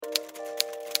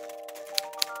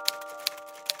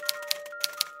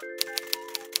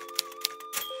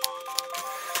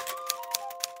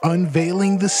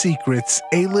unveiling the secrets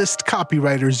A-list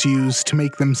copywriters use to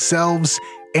make themselves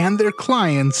and their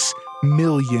clients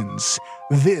millions.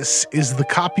 This is the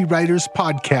Copywriters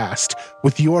Podcast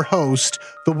with your host,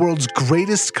 the world's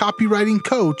greatest copywriting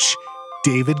coach,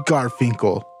 David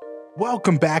Garfinkel.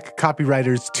 Welcome back,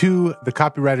 copywriters, to the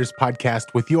Copywriters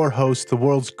Podcast with your host, the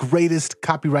world's greatest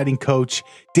copywriting coach,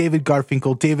 David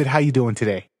Garfinkel. David, how you doing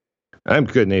today? I'm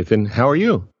good, Nathan. How are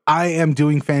you? I am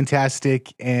doing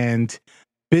fantastic, and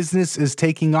business is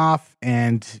taking off,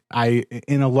 and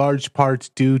in a large part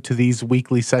due to these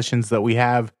weekly sessions that we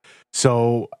have.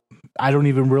 So I don't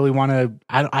even really want to,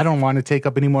 I don't want to take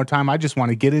up any more time. I just want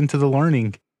to get into the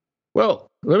learning. Well,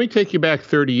 let me take you back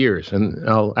 30 years, and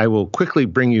I will quickly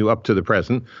bring you up to the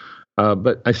present.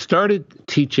 But I started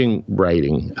teaching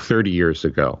writing 30 years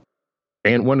ago.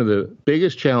 And one of the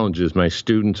biggest challenges my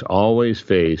students always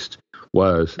faced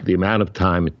was the amount of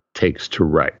time it takes to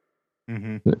write.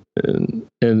 Mm-hmm.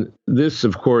 And this,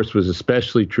 of course, was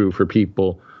especially true for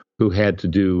people who had to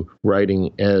do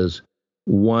writing as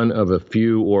one of a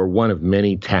few or one of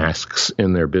many tasks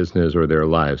in their business or their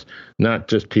lives, not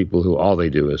just people who all they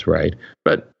do is write,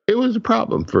 but it was a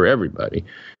problem for everybody.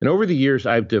 And over the years,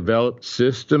 I've developed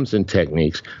systems and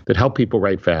techniques that help people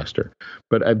write faster,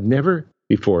 but I've never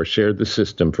before shared the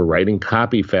system for writing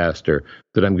copy faster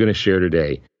that I'm going to share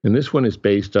today. And this one is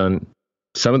based on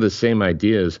some of the same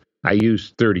ideas I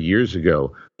used 30 years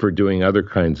ago for doing other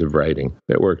kinds of writing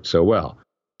that worked so well.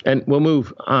 And we'll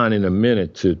move on in a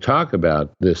minute to talk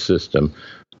about this system.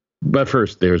 But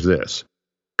first, there's this.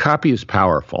 Copy is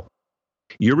powerful.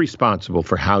 You're responsible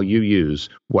for how you use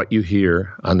what you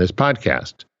hear on this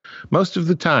podcast. Most of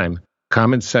the time,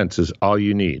 common sense is all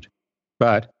you need.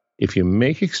 But if you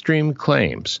make extreme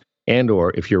claims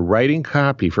and/or if you're writing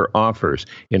copy for offers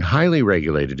in highly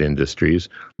regulated industries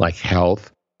like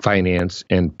health, finance,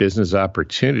 and business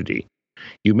opportunity,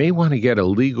 you may want to get a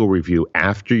legal review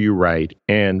after you write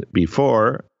and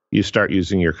before you start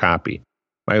using your copy.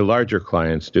 My larger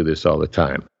clients do this all the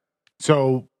time.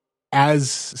 So as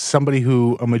somebody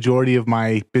who a majority of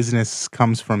my business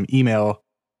comes from email,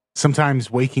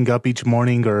 sometimes waking up each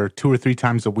morning or 2 or 3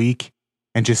 times a week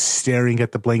and just staring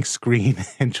at the blank screen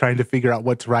and trying to figure out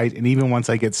what to write. And even once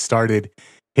I get started,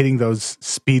 hitting those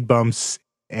speed bumps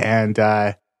and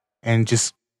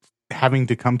just having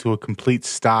to come to a complete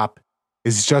stop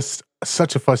is just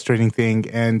such a frustrating thing.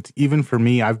 And even for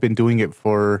me, I've been doing it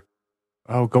for,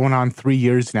 going on 3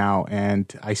 years now,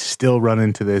 and I still run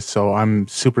into this. So I'm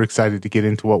super excited to get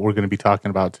into what we're going to be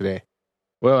talking about today.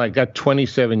 Well, I got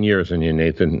 27 years in you,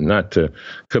 Nathan, not to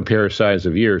compare size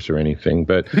of years or anything,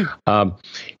 but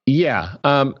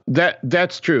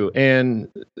that's true. And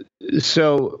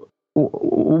so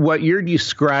what you're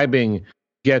describing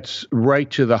gets right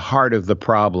to the heart of the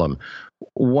problem.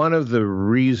 One of the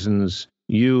reasons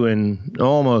you and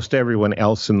almost everyone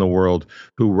else in the world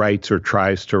who writes or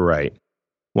tries to write,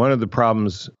 one of the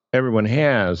problems everyone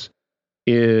has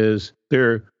is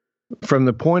they're, from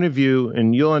the point of view,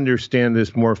 and you'll understand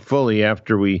this more fully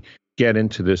after we get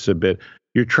into this a bit,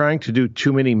 you're trying to do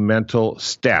too many mental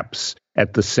steps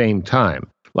at the same time.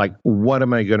 Like, what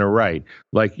am I going to write?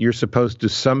 Like, you're supposed to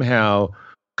somehow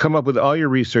come up with all your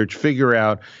research, figure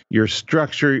out your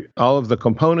structure, all of the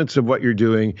components of what you're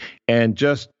doing, and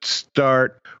just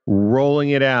start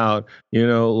rolling it out,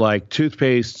 like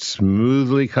toothpaste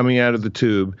smoothly coming out of the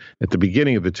tube at the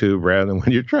beginning of the tube rather than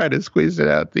when you're trying to squeeze it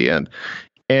out at the end.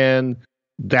 And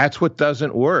that's what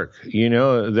doesn't work.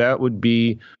 That would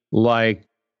be like,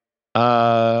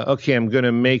 okay, I'm going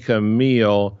to make a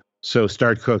meal, so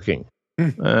start cooking.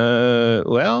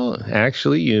 Well,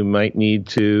 actually, you might need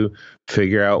to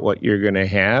figure out what you're going to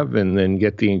have and then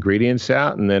get the ingredients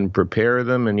out and then prepare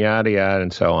them and yada, yada,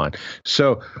 and so on.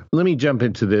 So let me jump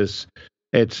into this.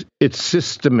 It's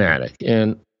systematic,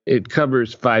 and it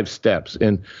covers 5 steps.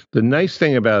 And the nice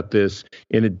thing about this,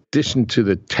 in addition to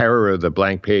the terror of the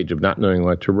blank page of not knowing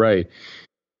what to write,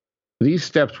 these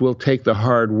steps will take the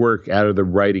hard work out of the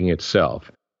writing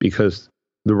itself, because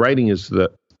the writing is the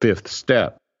 5th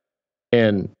step.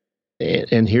 And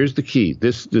here's the key.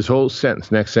 This whole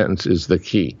sentence, next sentence, is the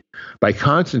key. By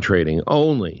concentrating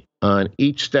only on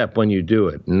each step when you do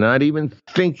it, not even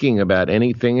thinking about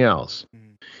anything else,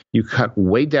 you cut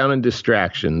way down on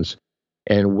distractions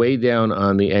and way down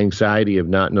on the anxiety of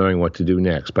not knowing what to do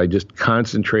next by just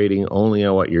concentrating only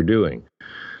on what you're doing.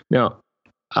 Now,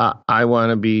 I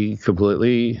want to be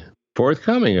completely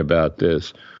forthcoming about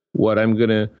this. What I'm going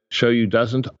to show you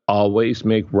doesn't always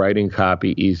make writing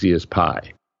copy easy as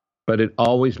pie, but it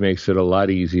always makes it a lot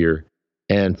easier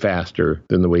and faster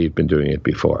than the way you've been doing it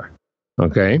before.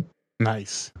 Okay?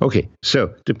 Nice. Okay,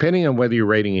 so depending on whether you're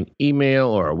writing an email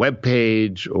or a web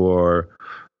page or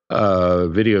a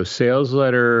video sales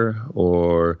letter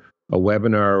or a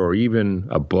webinar or even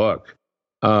a book,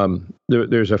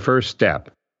 there's a first step.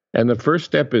 And the first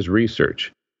step is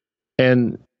research.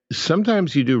 And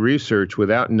sometimes you do research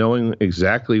without knowing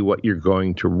exactly what you're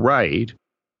going to write.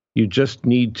 You just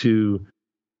need to,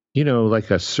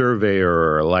 like a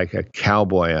surveyor or like a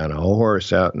cowboy on a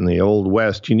horse out in the Old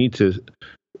West, you need to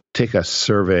take a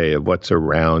survey of what's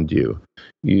around you.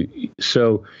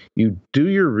 So you do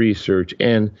your research,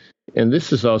 and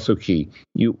this is also key.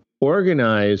 You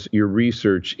organize your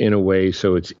research in a way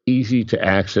so it's easy to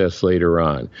access later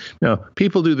on. Now,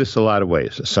 people do this a lot of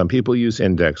ways. Some people use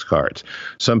index cards.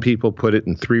 Some people put it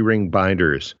in 3-ring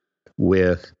binders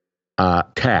with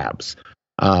tabs.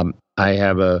 I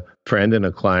have a friend and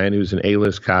a client who's an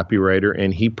A-list copywriter,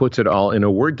 and he puts it all in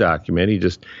a Word document. He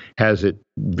just has it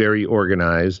very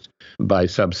organized by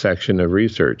subsection of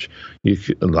research. A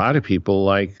lot of people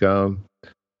like,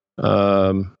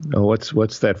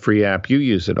 what's that free app? You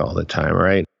use it all the time,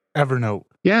 right? Evernote.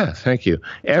 Yeah, thank you.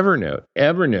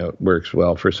 Evernote works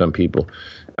well for some people.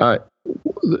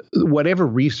 Whatever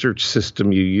research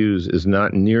system you use is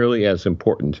not nearly as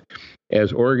important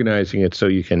as organizing it so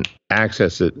you can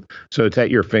access it, so it's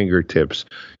at your fingertips,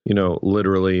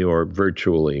 literally or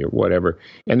virtually or whatever.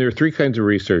 And there are 3 kinds of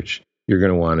research you're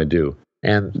going to want to do.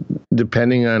 And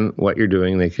depending on what you're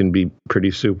doing, they can be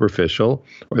pretty superficial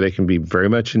or they can be very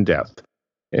much in depth.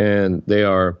 And they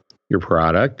are your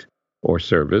product or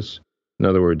service. In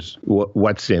other words,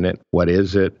 what's in it? What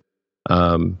is it?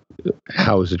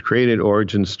 How is it created?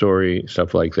 Origin story,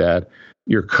 stuff like that.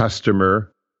 Your customer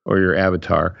or your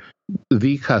avatar.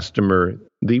 The customer,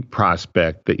 the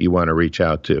prospect that you want to reach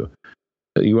out to.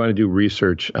 You want to do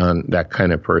research on that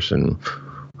kind of person,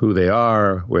 who they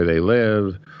are, where they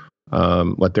live,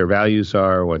 what their values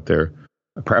are, what their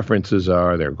preferences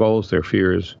are, their goals, their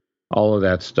fears, all of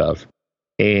that stuff.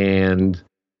 And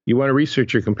you want to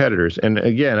research your competitors. And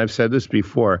again, I've said this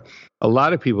before, a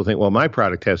lot of people think, well, my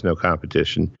product has no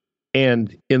competition.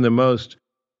 And in the most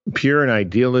pure and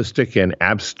idealistic and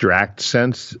abstract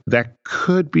sense, that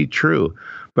could be true.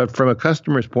 But from a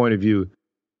customer's point of view,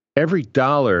 every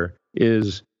dollar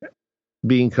is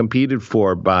being competed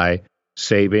for by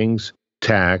savings,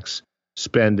 tax,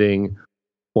 spending,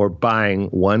 or buying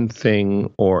one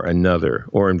thing or another,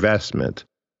 or investment,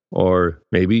 or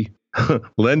maybe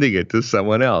lending it to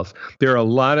someone else. There's a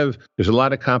lot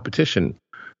of competition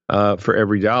for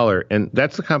every dollar, and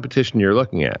that's the competition you're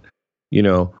looking at.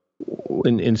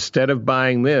 Instead of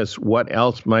buying this, what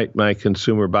else might my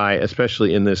consumer buy,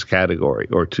 especially in this category,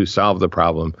 or to solve the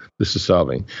problem this is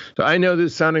solving? So I know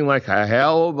this is sounding like a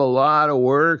hell of a lot of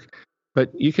work,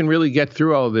 but you can really get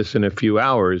through all of this in a few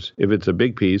hours if it's a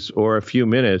big piece, or a few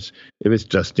minutes if it's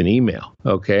just an email,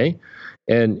 okay?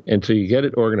 And so you get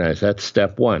it organized. That's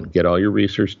step 1. Get all your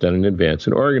research done in advance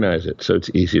and organize it so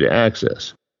it's easy to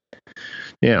access.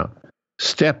 Now,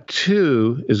 step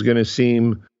 2 is going to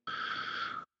seem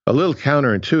a little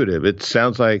counterintuitive. It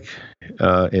sounds like,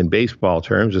 in baseball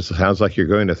terms, it sounds like you're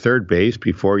going to third base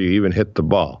before you even hit the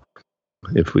ball.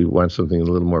 If we want something a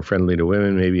little more friendly to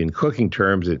women, maybe in cooking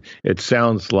terms, it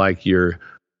sounds like you're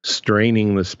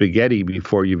straining the spaghetti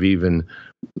before you've even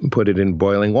put it in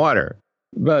boiling water.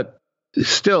 But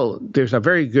still, there's a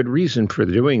very good reason for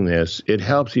doing this. It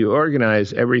helps you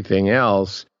organize everything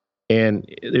else, and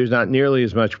there's not nearly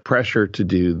as much pressure to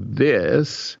do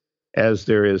this as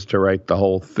there is to write the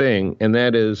whole thing. And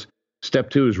that is, step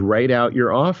 2 is write out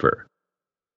your offer.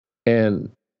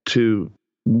 And to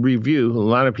review, a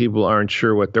lot of people aren't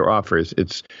sure what their offer is.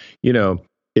 It's,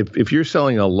 if you're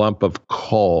selling a lump of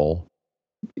coal,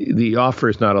 the offer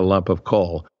is not a lump of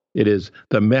coal. It is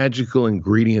the magical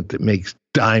ingredient that makes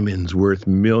diamonds worth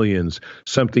millions,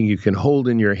 something you can hold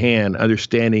in your hand,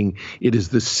 understanding it is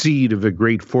the seed of a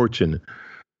great fortune.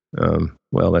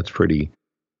 Well, that's pretty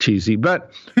cheesy,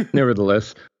 but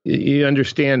nevertheless, you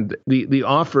understand the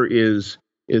offer is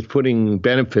putting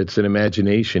benefits and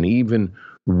imagination, even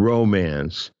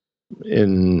romance,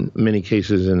 in many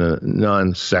cases in a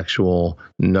non-sexual,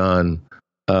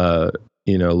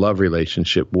 love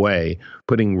relationship way,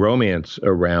 putting romance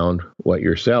around what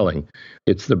you're selling.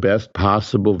 It's the best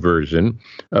possible version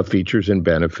of features and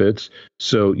benefits.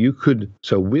 So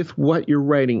with what you're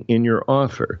writing in your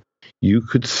offer, you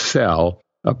could sell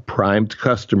a primed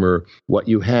customer what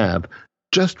you have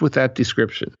just with that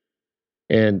description.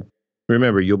 And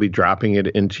remember, you'll be dropping it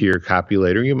into your copy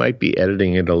later. You might be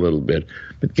editing it a little bit,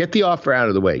 but get the offer out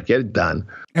of the way. Get it done.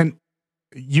 And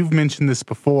you've mentioned this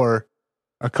before.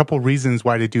 a couple reasons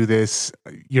why to do this.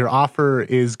 Your offer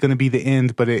is going to be the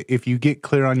end, but if you get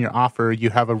clear on your offer, you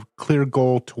have a clear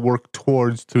goal to work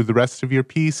towards through the rest of your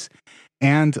piece.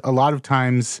 And a lot of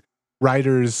times,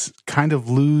 writers kind of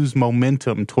lose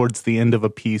momentum towards the end of a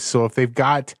piece. So if they've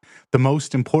got the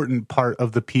most important part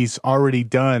of the piece already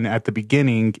done at the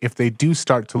beginning, if they do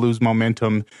start to lose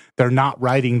momentum, they're not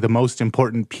writing the most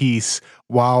important piece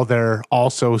while they're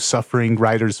also suffering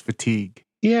writer's fatigue.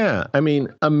 Yeah. I mean,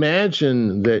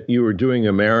 imagine that you were doing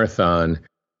a marathon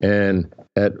and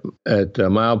at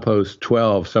milepost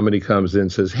 12, somebody comes in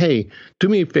and says, "Hey, do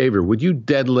me a favor. Would you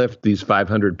deadlift these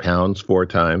 500 pounds 4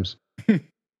 times?"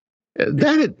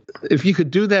 If you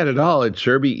could do that at all, it'd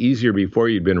sure be easier before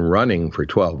you'd been running for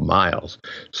 12 miles.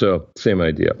 So same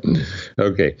idea.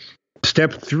 Okay.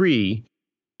 Step 3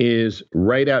 is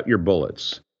write out your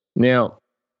bullets. Now,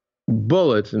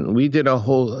 bullets, and we did a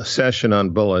whole session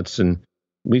on bullets, and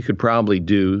we could probably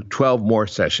do 12 more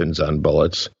sessions on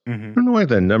bullets. Mm-hmm. I don't know why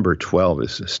the number 12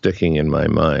 is sticking in my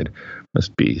mind.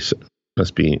 Must be,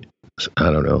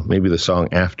 I don't know, maybe the song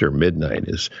After Midnight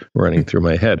is running through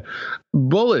my head.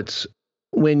 Bullets,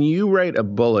 when you write a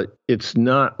bullet, it's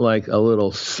not like a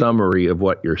little summary of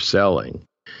what you're selling.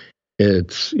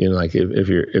 It's, like if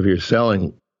you're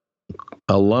selling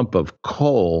a lump of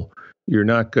coal, you're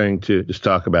not going to just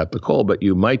talk about the coal, but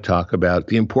you might talk about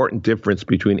the important difference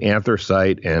between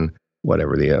anthracite and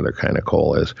whatever the other kind of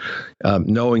coal is.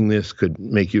 Knowing this could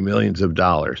make you millions of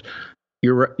dollars.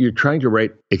 You're trying to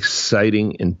write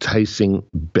exciting, enticing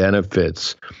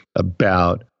benefits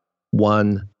about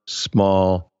one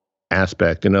small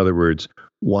aspect. In other words,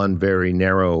 one very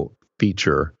narrow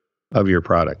feature of your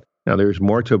product. Now, there's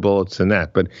more to bullets than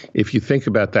that, but if you think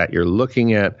about that, you're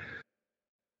looking at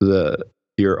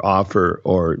your offer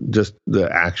or just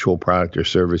the actual product or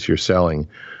service you're selling,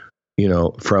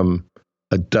 from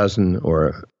a dozen,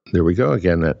 or there we go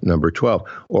again, that number 12,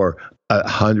 or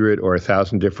 100 or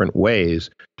 1,000 different ways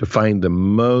to find the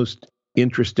most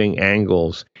interesting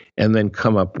angles and then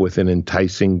come up with an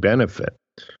enticing benefit.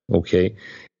 Okay.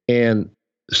 And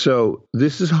so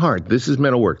this is hard. This is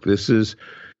mental work.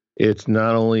 It's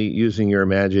not only using your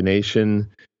imagination.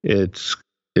 It's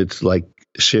like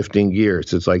shifting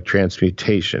gears. It's like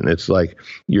transmutation. It's like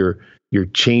you're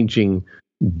changing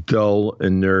dull,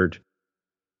 inert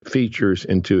features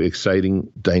into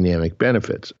exciting, dynamic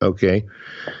benefits. Okay.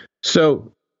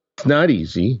 So it's not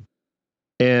easy.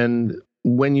 And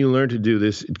when you learn to do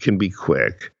this, it can be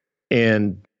quick.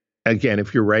 And again,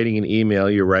 if you're writing an email,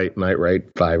 might write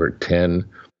 5 or 10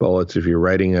 bullets. If you're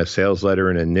writing a sales letter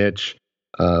in a niche,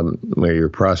 where your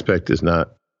product is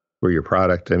not, it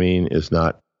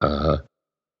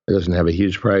doesn't have a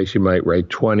huge price, you might write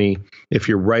 20. If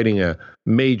you're writing a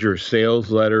major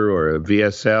sales letter or a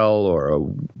VSL or a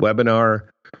webinar,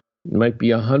 it might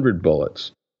be 100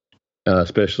 bullets.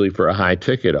 Especially for a high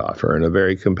ticket offer in a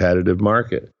very competitive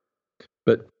market.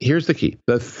 But here's the key.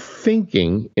 The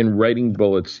thinking in writing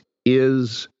bullets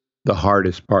is the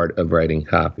hardest part of writing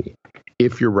copy,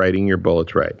 if you're writing your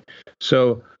bullets right.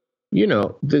 So,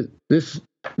 this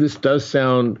does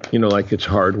sound, like it's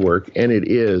hard work, and it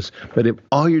is. But if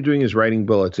all you're doing is writing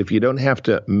bullets, if you don't have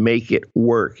to make it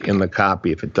work in the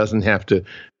copy, if it doesn't have to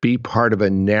be part of a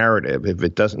narrative, if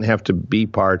it doesn't have to be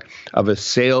part of a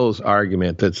sales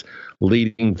argument that's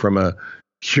leading from a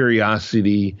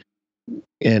curiosity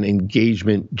and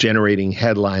engagement generating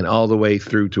headline all the way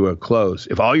through to a close,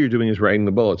 if all you're doing is writing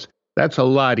the bullets, that's a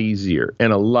lot easier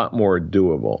and a lot more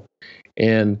doable.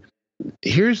 And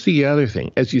here's the other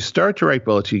thing. As you start to write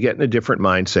bullets, you get in a different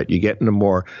mindset. You get in a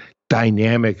more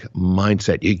dynamic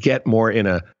mindset. You get more in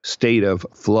a state of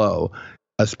flow,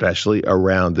 especially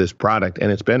around this product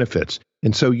and its benefits.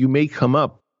 And so you may come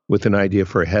up with an idea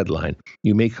for a headline.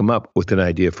 You may come up with an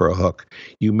idea for a hook.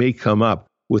 You may come up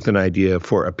with an idea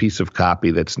for a piece of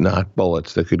copy that's not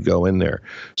bullets that could go in there.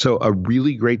 So a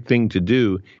really great thing to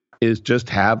do is just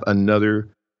have another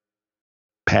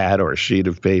pad or a sheet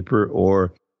of paper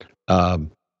or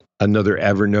another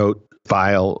Evernote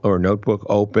file or notebook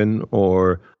open,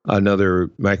 or another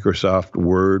Microsoft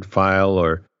Word file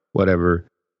or whatever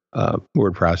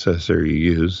word processor you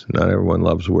use. Not everyone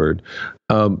loves Word.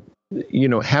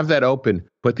 Have that open,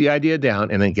 put the idea down,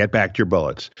 and then get back to your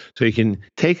bullets. So you can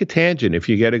take a tangent. If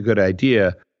you get a good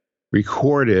idea,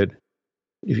 record it.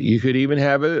 You could even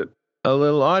have a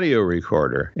little audio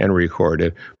recorder and record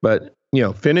it, but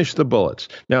finish the bullets.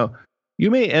 Now, you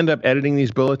may end up editing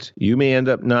these bullets. You may end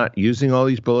up not using all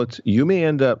these bullets. You may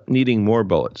end up needing more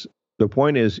bullets. The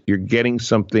point is you're getting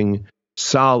something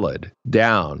solid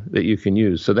down that you can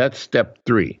use. So that's step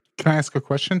 3. Can I ask a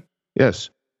question?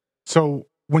 Yes. So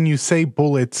when you say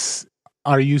bullets,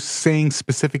 are you saying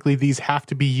specifically these have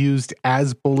to be used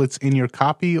as bullets in your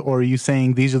copy, or are you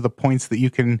saying these are the points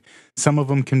that some of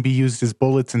them can be used as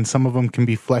bullets and some of them can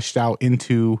be fleshed out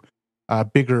into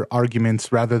bigger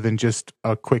arguments rather than just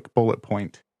a quick bullet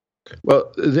point?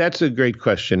 Well, that's a great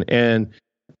question. And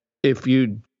if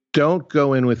you don't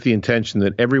go in with the intention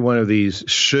that every one of these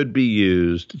should be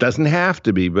used, doesn't have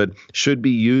to be, but should be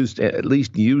used, at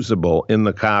least usable in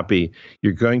the copy,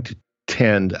 you're going to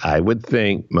tend, I would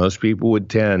think, most people would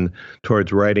tend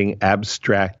towards writing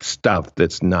abstract stuff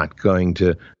that's not going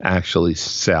to actually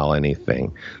sell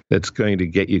anything, that's going to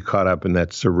get you caught up in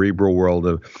that cerebral world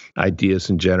of ideas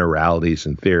and generalities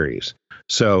and theories.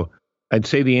 So I'd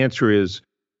say the answer is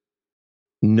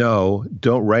no,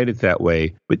 don't write it that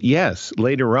way. But yes,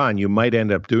 later on, you might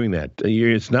end up doing that.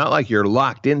 It's not like you're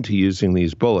locked into using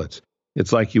these bullets.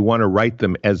 It's like you want to write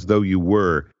them as though you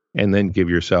were, and then give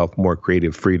yourself more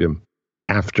creative freedom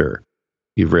after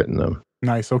you've written them.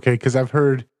 Nice. Okay. Because I've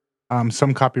heard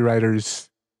some copywriters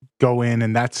go in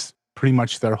and that's pretty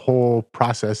much their whole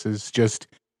process is just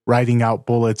writing out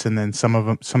bullets. And then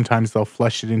sometimes they'll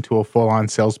flesh it into a full-on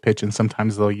sales pitch and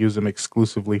sometimes they'll use them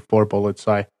exclusively for bullets.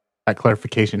 So that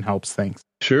clarification helps. Thanks.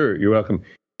 Sure. You're welcome.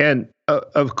 And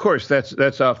of course,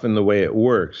 that's often the way it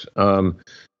works.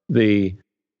 The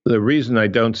reason I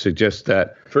don't suggest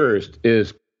that first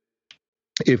is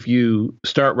if you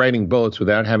start writing bullets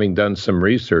without having done some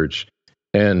research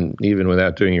and even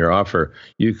without doing your offer,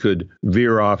 you could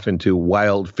veer off into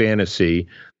wild fantasy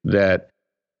that,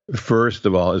 first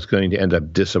of all, is going to end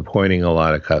up disappointing a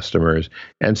lot of customers,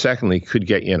 and secondly, could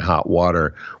get you in hot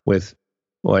water with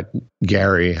what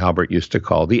Gary Halbert used to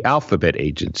call the alphabet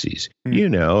agencies. You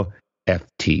know,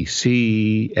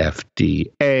 FTC,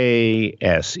 FDA,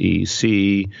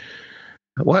 SEC.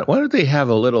 Why don't they have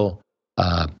a little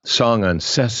song on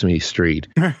Sesame Street,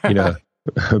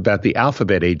 about the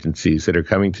alphabet agencies that are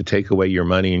coming to take away your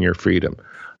money and your freedom?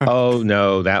 Oh,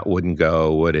 no, that wouldn't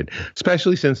go, would it?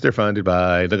 Especially since they're funded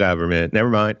by the government. Never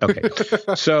mind. Okay.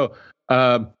 So,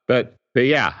 but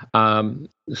yeah.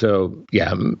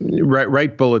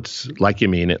 Write bullets like you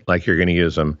mean it, like you're going to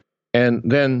use them. And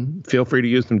then feel free to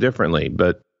use them differently,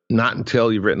 but not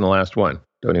until you've written the last one.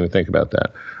 Don't even think about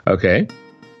that. Okay.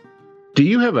 Do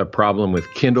you have a problem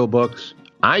with Kindle books?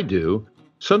 I do.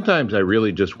 Sometimes I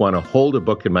really just want to hold a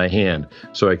book in my hand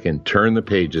so I can turn the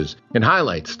pages and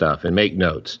highlight stuff and make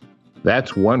notes.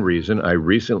 That's one reason I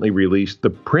recently released the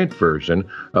print version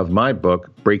of my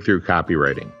book, Breakthrough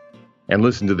Copywriting. And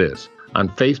listen to this. On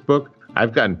Facebook,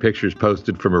 I've gotten pictures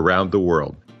posted from around the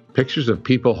world. Pictures of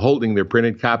people holding their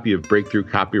printed copy of Breakthrough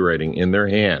Copywriting in their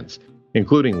hands,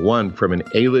 including one from an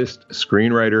A-list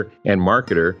screenwriter and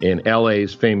marketer in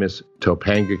LA's famous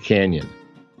Topanga Canyon.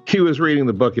 He was reading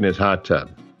the book in his hot tub.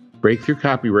 Breakthrough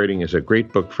Copywriting is a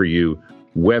great book for you,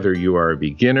 whether you are a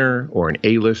beginner or an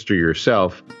A-lister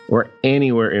yourself or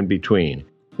anywhere in between.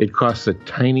 It costs a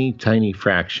tiny, tiny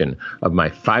fraction of my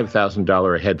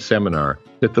 $5,000 a head seminar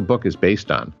that the book is based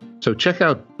on. So check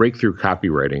out Breakthrough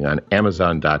Copywriting on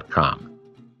Amazon.com.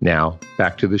 Now,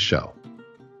 back to the show.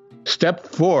 Step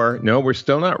 4, no, we're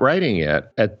still not writing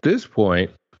yet. At this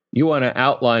point, you want to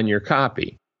outline your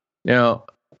copy. Now,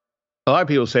 a lot of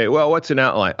people say, well, what's an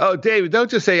outline? Oh, David,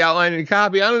 don't just say outline your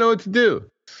copy. I don't know what to do.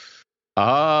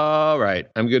 All right.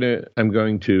 I'm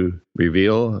going to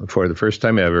reveal for the first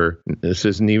time ever. This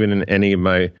isn't even in any of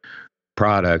my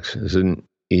products. This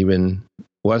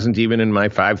wasn't even in my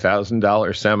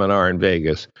 $5,000 seminar in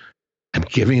Vegas. I'm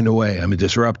giving it away. I'm a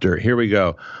disruptor. Here we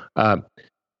go.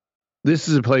 This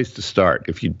is a place to start.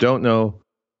 If you don't know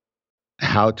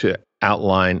how to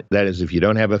outline, that is, if you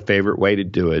don't have a favorite way to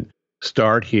do it,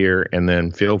 start here and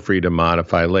then feel free to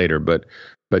modify later. But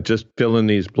just fill in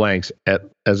these blanks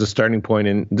as a starting point,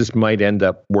 and this might end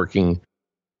up working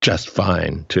just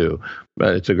fine too.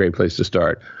 But it's a great place to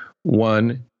start.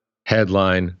 1,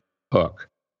 headline, hook.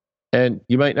 And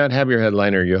you might not have your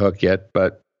headline or your hook yet,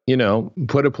 but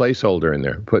put a placeholder in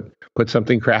there. Put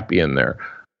something crappy in there.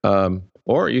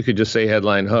 Or you could just say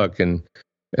headline, hook, and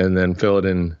then fill it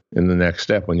in the next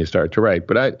step when you start to write.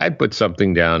 But I'd put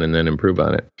something down and then improve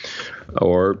on it.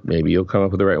 Or maybe you'll come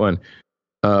up with the right one.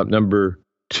 Number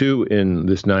 2 in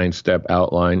this 9-step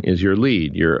outline is your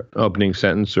lead, your opening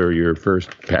sentence or your first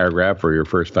paragraph or your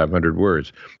first 500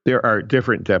 words. There are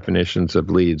different definitions of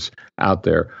leads out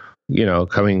there.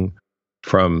 Coming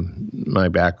from my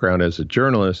background as a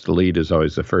journalist, the lead is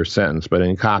always the first sentence, but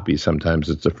in copy, sometimes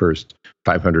it's the first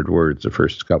 500 words, the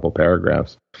first couple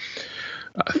paragraphs.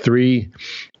 3,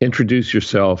 introduce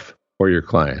yourself or your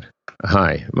client.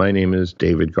 Hi, my name is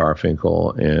David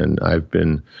Garfinkel, and I've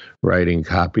been writing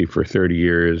copy for 30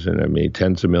 years, and I've made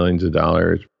tens of millions of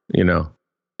dollars.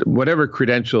 whatever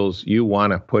credentials you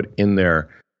want to put in there.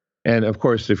 And of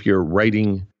course, if you're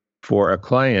writing for a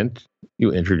client,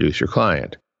 you introduce your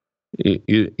client.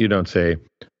 You don't say,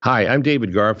 "Hi, I'm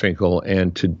David Garfinkel,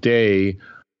 and today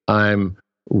I'm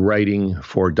writing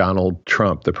for Donald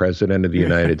Trump, the President of the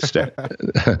United States,"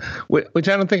 which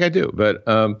I don't think I do. But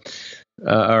all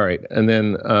right, and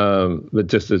then, but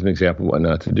just as an example, what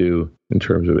not to do in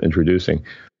terms of introducing.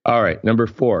 All right, number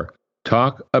 4,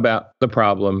 talk about the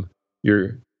problem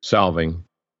you're solving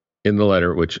in the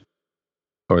letter,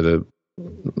 or the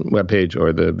webpage,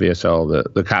 or the VSL,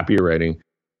 the copy you're writing.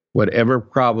 Whatever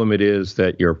problem it is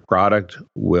that your product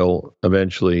will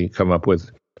eventually come up with,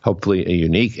 hopefully a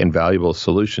unique and valuable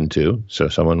solution to, so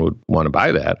someone would want to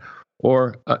buy that.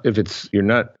 Or if you're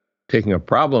not taking a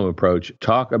problem approach,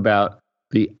 talk about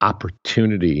the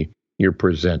opportunity you're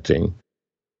presenting,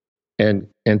 and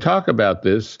talk about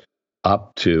this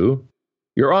up to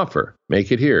your offer.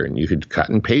 Make it here, and you could cut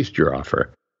and paste your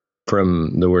offer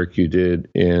from the work you did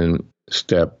in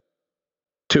step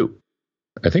 2.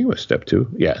 I think it was step 2.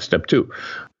 Yeah, step 2.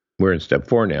 We're in step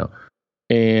 4 now.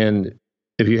 And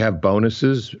if you have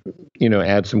bonuses,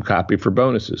 add some copy for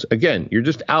bonuses. Again, you're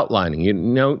just outlining.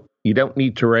 You don't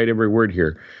need to write every word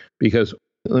here, because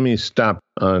let me stop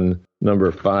on number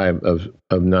 5 of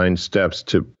 9 steps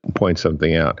to point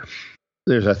something out.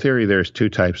 There's a theory. There's 2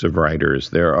 types of writers.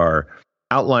 There are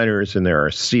outliners and there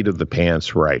are seat of the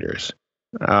pants writers.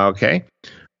 Okay.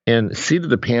 And seat of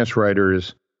the pants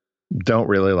writers don't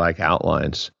really like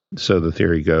outlines, so the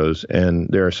theory goes. And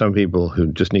there are some people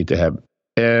who just need to have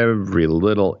every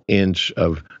little inch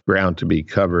of ground to be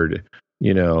covered,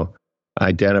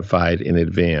 identified in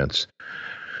advance.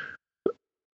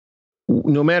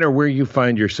 No matter where you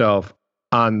find yourself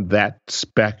on that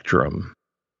spectrum,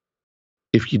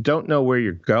 if you don't know where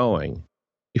you're going,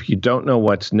 if you don't know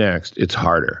what's next, it's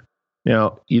harder.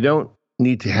 Now, you don't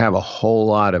need to have a whole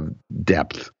lot of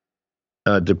depth,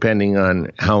 depending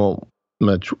on how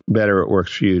much better it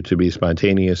works for you to be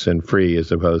spontaneous and free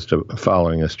as opposed to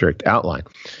following a strict outline.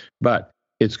 But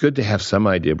it's good to have some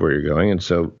idea of where you're going.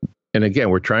 And again,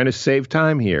 we're trying to save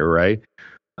time here, right?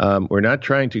 We're not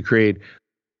trying to create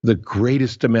the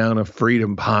greatest amount of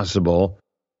freedom possible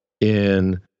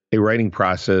in a writing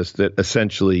process that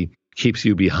essentially keeps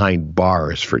you behind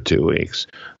bars for 2 weeks.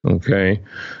 Okay,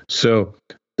 so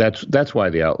that's why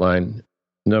the outline.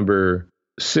 Number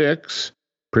 6,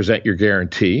 present your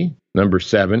guarantee. Number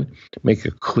 7, make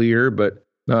a clear but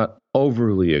not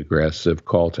overly aggressive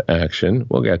call to action.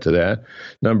 We'll get to that.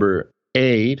 Number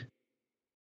 8,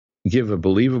 give a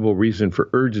believable reason for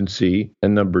urgency.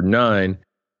 And number 9,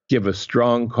 give a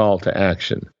strong call to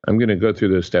action. I'm going to go through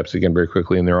those steps again very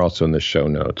quickly, and they're also in the show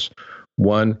notes.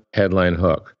 1, headline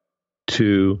hook.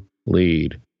 2,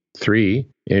 lead. 3,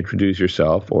 introduce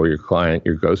yourself or your client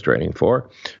you're ghostwriting for.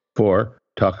 4,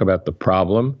 talk about the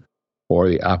problem or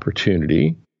the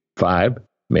opportunity. 5,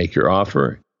 make your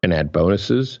offer and add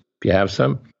bonuses if you have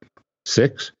some.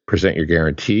 6, present your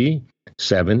guarantee.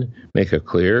 7, make a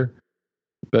clear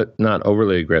but not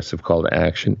overly aggressive call to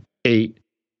action. 8,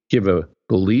 give a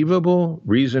believable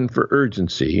reason for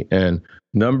urgency. And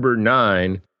number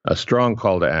 9, a strong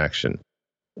call to action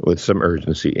with some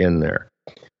urgency in there.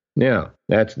 Now,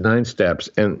 that's 9 steps.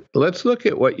 And let's look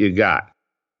at what you got.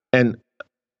 And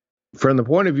from the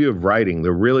point of view of writing,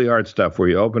 the really hard stuff where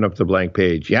you open up the blank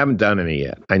page, you haven't done any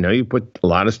yet. I know you put a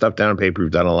lot of stuff down on paper.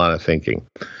 You've done a lot of thinking.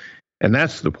 And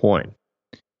that's the point.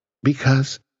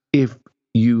 Because if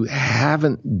you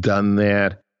haven't done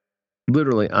that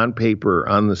literally on paper,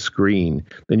 on the screen,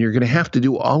 then you're going to have to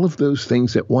do all of those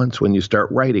things at once when you start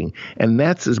writing. And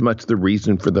that's as much the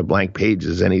reason for the blank page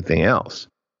as anything else.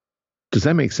 Does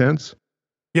that make sense?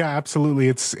 Yeah, absolutely.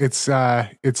 It's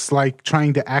like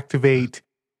trying to activate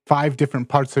 5 different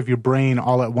parts of your brain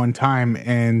all at one time.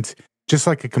 And just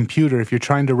like a computer, if you're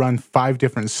trying to run 5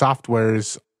 different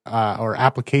softwares or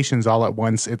applications all at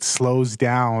once, it slows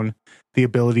down the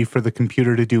ability for the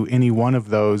computer to do any one of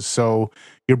those. So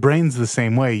your brain's the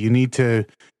same way. You need to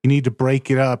break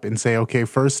it up and say, okay,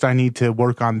 first I need to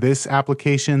work on this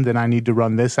application, then I need to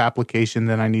run this application,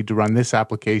 then I need to run this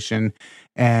application.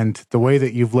 And the way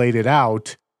that you've laid it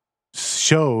out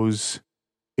shows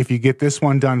if you get this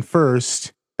one done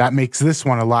first, that makes this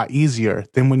one a lot easier.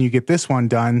 Then when you get this one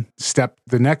done,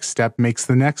 the next step makes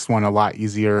the next one a lot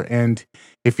easier. And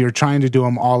if you're trying to do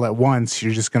them all at once,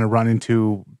 you're just going to run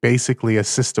into basically a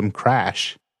system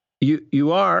crash.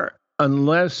 You are,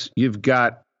 unless you've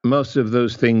got most of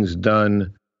those things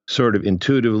done sort of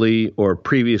intuitively or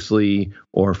previously,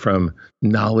 or from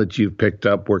knowledge you've picked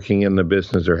up working in the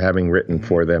business or having written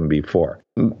for them before,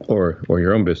 or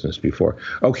your own business before.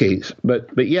 Okay, but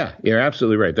yeah, you're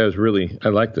absolutely right. That was really, I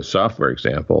like the software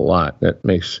example a lot. That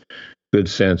makes good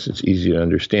sense. It's easy to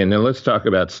understand. Now let's talk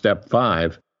about step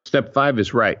 5. Step 5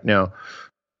 is write. Now,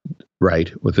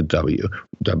 write with a W,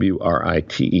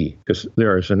 W-R-I-T-E, because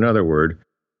there is another word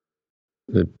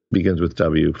that begins with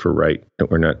W for write that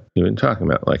we're not even talking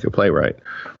about, like a playwright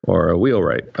or a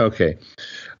wheelwright. Okay.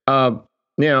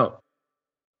 Now,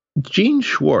 Gene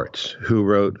Schwartz, who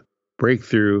wrote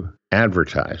Breakthrough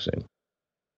Advertising,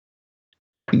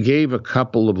 gave a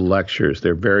couple of lectures.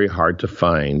 They're very hard to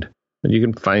find, but you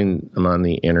can find them on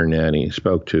the internet. He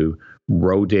spoke to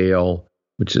Rodale,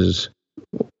 which is,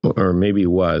 or maybe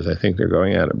was, I think they're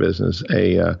going out of business,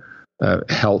 a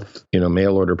health,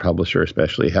 mail order publisher,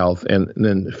 especially health, and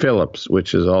then Philips,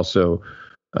 which is also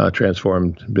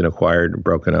transformed, been acquired,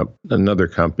 broken up, another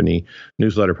company,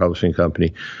 newsletter publishing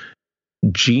company.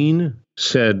 Gene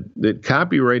said that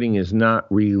copywriting is not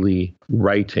really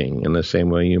writing in the same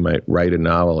way you might write a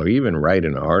novel or even write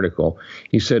an article.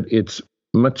 He said it's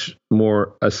much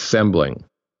more assembling.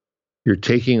 You're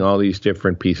taking all these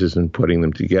different pieces and putting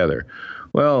them together.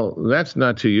 Well, that's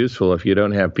not too useful if you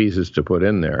don't have pieces to put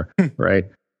in there, right?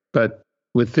 But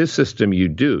with this system, you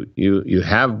do. You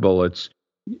have bullets,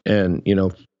 and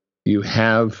you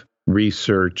have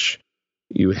research,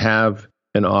 you have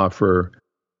an offer,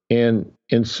 and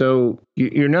so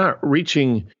you're not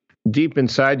reaching deep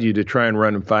inside you to try and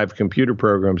run 5 computer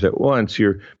programs at once.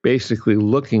 You're basically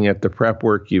looking at the prep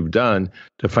work you've done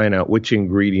to find out which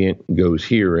ingredient goes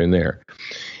here and there.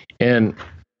 And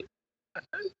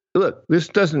look, this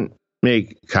doesn't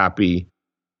make copy,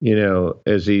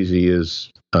 as easy as,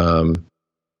 I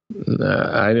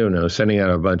don't know, sending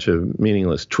out a bunch of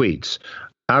meaningless tweets.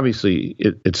 Obviously,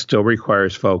 it still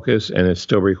requires focus, and it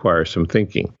still requires some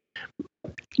thinking.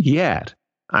 Yet,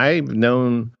 I've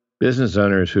known business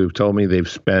owners who've told me they've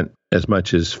spent as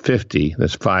much as 50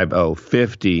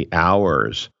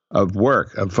 hours of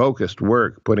work, of focused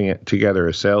work, putting it together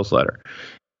a sales letter.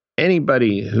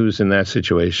 Anybody who's in that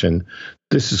situation,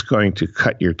 this is going to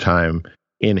cut your time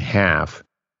in half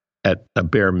at a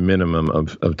bare minimum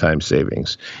of time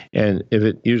savings. And if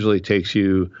it usually takes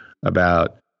you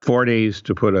about 4 days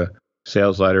to put a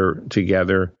sales letter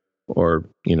together, or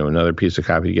another piece of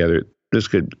copy together, this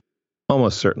could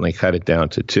almost certainly cut it down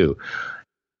to 2.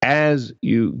 As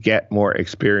you get more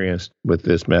experienced with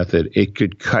this method, it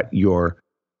could cut your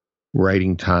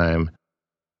writing time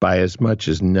by as much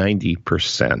as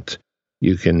 90%.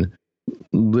 You can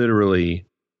literally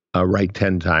write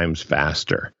 10 times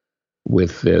faster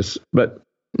with this, but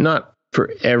not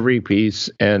for every piece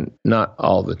and not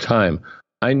all the time.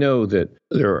 I know that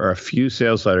there are a few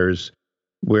sales letters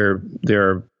where there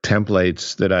are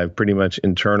templates that I've pretty much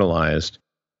internalized,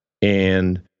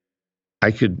 and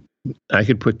I could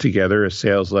put together a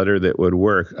sales letter that would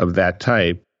work of that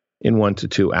type in 1 to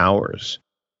 2 hours.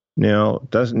 Now,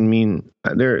 doesn't mean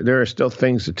there are still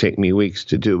things that take me weeks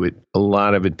to do. A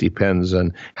lot of it depends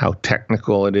on how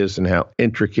technical it is and how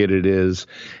intricate it is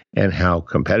and how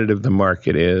competitive the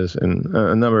market is and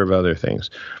a number of other things.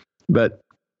 But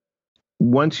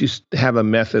once you have a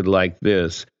method like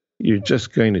this, you're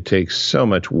just going to take so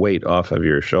much weight off of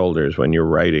your shoulders when you're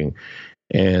writing.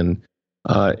 And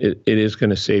it is going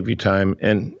to save you time.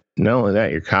 And not only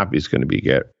that, your copy is going to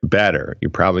get better.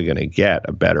 You're probably going to get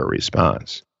a better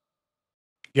response.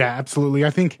 Yeah, absolutely. I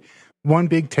think one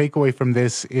big takeaway from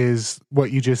this is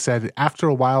what you just said. After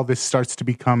a while, this starts to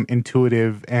become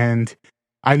intuitive. And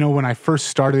I know when I first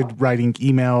started writing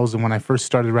emails and when I first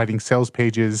started writing sales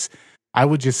pages, I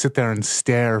would just sit there and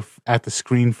stare at the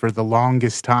screen for the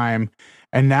longest time.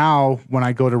 And now when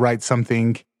I go to write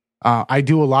something, I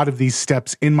do a lot of these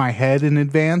steps in my head in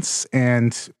advance,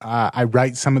 and I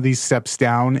write some of these steps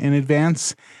down in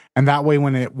advance. And that way,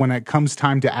 when it comes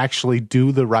time to actually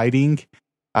do the writing,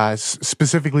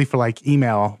 specifically for like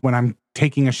email, when I'm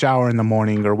taking a shower in the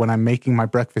morning or when I'm making my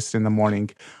breakfast in the morning,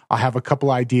 I'll have a couple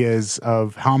ideas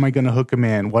of how am I going to hook them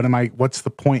in? What's the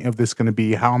point of this going to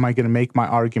be? How am I going to make my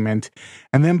argument?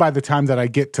 And then by the time that I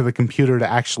get to the computer to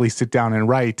actually sit down and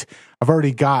write, I've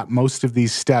already got most of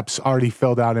these steps already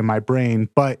filled out in my brain.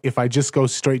 But if I just go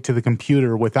straight to the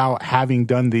computer without having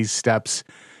done these steps,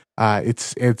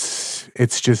 it's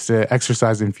just an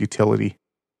exercise in futility.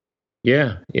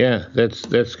 Yeah,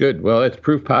 that's good. Well, that's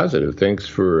proof positive. Thanks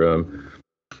for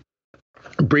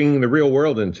bringing the real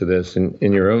world into this in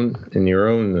your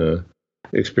own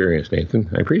experience, Nathan.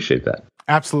 I appreciate that.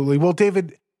 Absolutely. Well,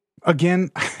 David, again,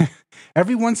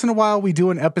 every once in a while we do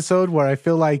an episode where I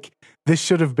feel like this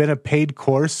should have been a paid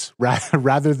course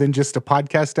rather than just a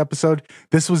podcast episode.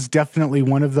 This was definitely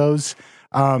one of those.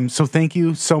 So thank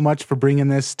you so much for bringing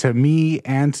this to me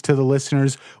and to the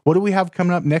listeners. What do we have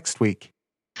coming up next week?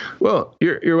 Well,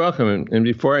 you're welcome. And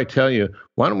before I tell you,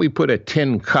 why don't we put a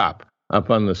tin cup up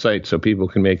on the site so people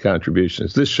can make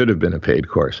contributions? This should have been a paid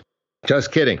course.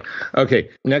 Just kidding. Okay,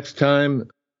 next time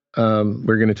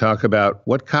we're going to talk about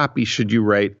what copy should you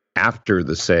write after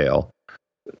the sale.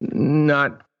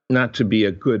 Not to be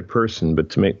a good person, but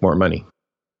to make more money.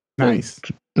 Nice.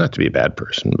 Not to be a bad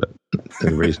person, but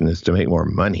the reason is to make more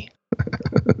money.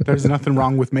 There's nothing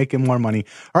wrong with making more money.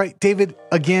 All right, David,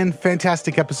 again,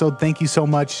 fantastic episode. Thank you so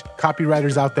much.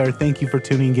 Copywriters out there, thank you for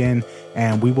tuning in,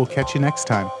 and we will catch you next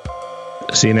time.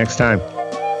 See you next time.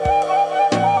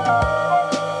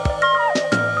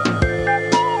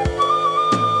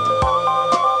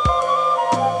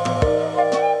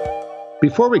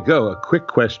 Before we go, a quick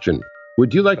question.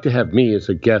 Would you like to have me as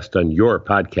a guest on your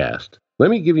podcast?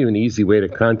 Let me give you an easy way to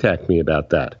contact me about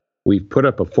that. We've put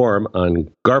up a form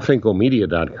on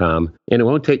garfinkelmedia.com, and it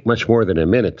won't take much more than a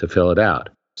minute to fill it out.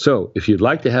 So if you'd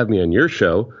like to have me on your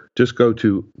show, just go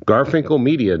to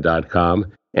garfinkelmedia.com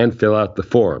and fill out the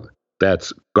form.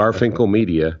 That's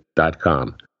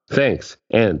garfinkelmedia.com. Thanks,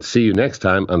 and see you next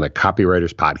time on the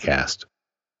Copywriters Podcast.